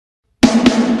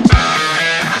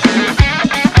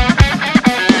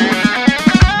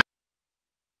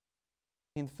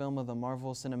14th film of the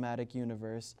Marvel Cinematic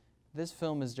Universe. This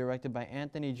film is directed by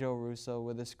Anthony Joe Russo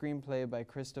with a screenplay by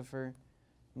Christopher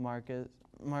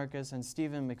Marcus and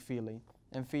Stephen McFeely,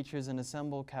 and features an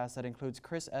ensemble cast that includes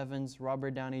Chris Evans,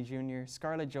 Robert Downey Jr.,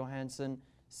 Scarlett Johansson,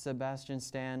 Sebastian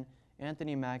Stan,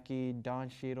 Anthony Mackie, Don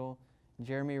Cheadle,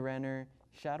 Jeremy Renner,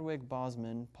 Chadwick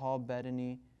Boseman, Paul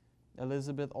Bettany,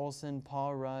 Elizabeth Olsen,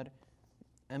 Paul Rudd,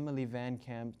 Emily Van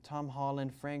Camp, Tom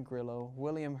Holland, Frank Grillo,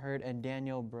 William Hurt, and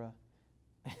Daniel Bruh.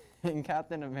 In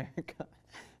Captain America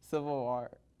Civil War,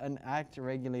 an act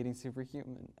regulating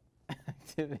superhuman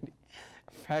activity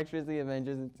fractures the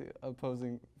Avengers into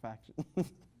opposing factions.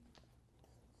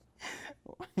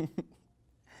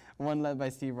 One led by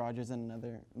Steve Rogers and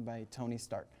another by Tony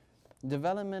Stark.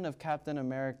 Development of Captain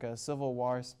America Civil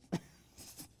War.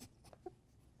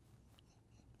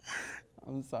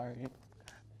 I'm sorry.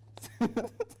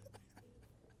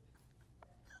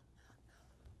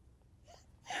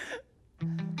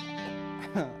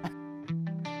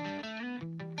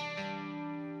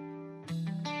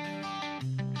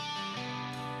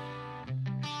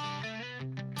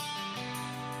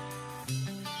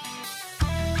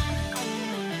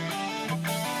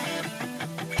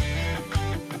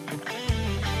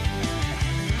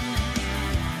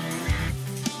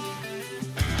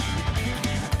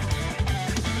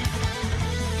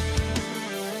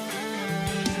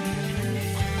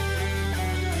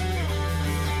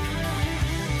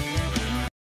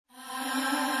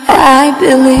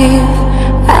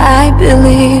 I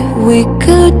believe we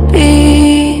could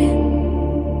be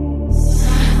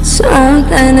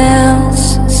something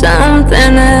else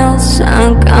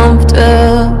uncomfortable.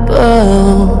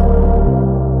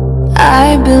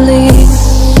 I believe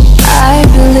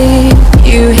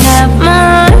you have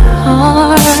my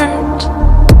heart,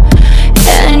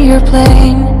 and you're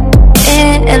playing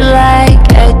it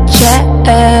like a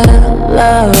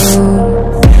cello.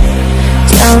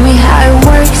 Tell me how it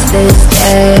works these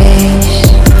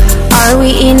days. Are we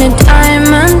in a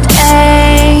diamond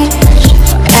age?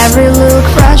 Every little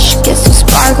crush gets to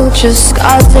sparkle just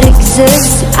cause it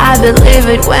exists. I believe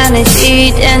it when I see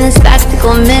it in a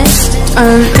spectacle mist.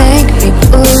 Don't make me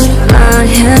put my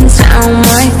hands down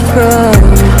my throat.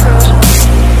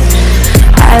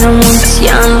 I don't want this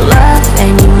young love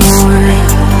anymore.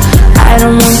 I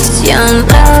don't want this young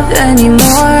love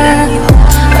anymore.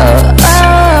 Oh, oh.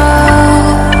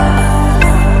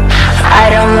 I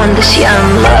don't want this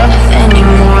young love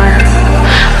anymore.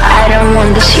 I don't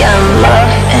want this young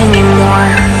love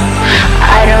anymore.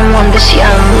 I don't want this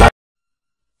young love.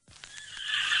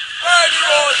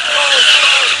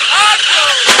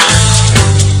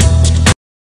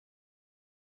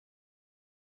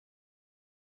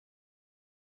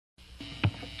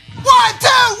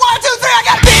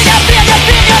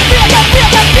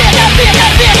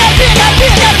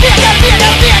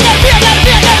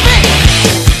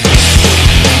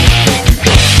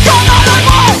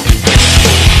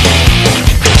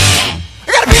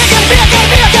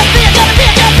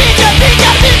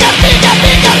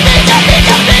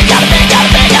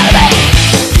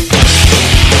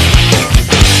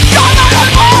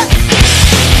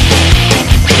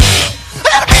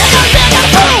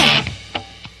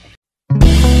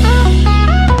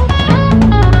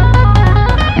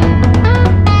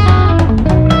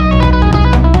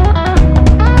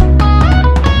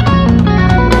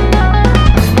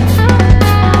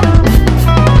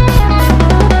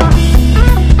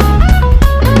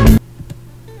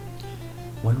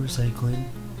 When recycling,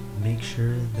 make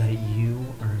sure that you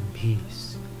are in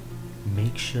peace.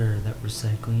 Make sure that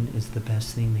recycling is the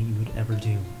best thing that you would ever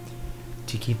do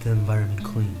to keep the environment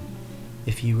clean.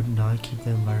 If you would not keep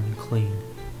the environment clean,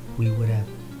 we would have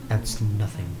absolutely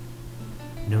nothing.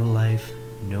 No life,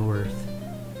 no earth,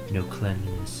 no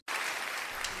cleanliness.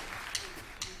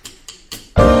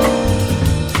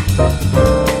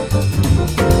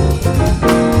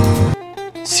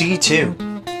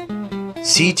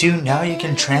 C2, now you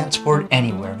can transport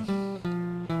anywhere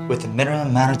with a minimum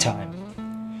amount of time.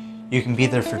 You can be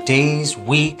there for days,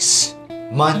 weeks,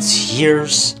 months,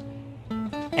 years,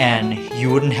 and you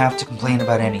wouldn't have to complain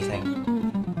about anything.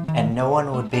 And no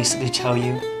one would basically tell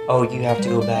you, oh, you have to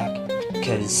go back,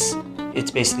 because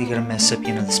it's basically going to mess up,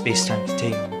 the space-time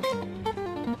continuum.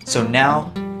 So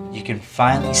now, you can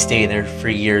finally stay there for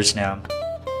years now.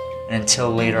 And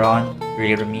until later on, you're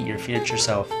able to meet your future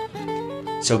self.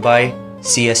 So bye,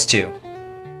 CS2.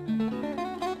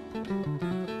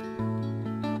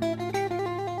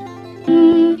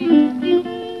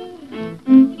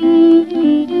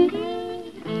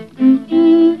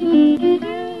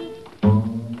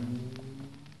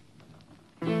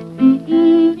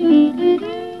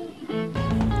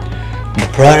 The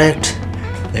product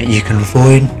that you can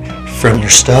avoid from your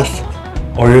stuff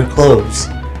or your clothes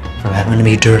from having to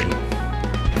be dirty.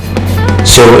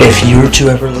 So if you were to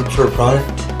ever look for a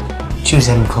product, choose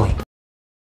M Clean.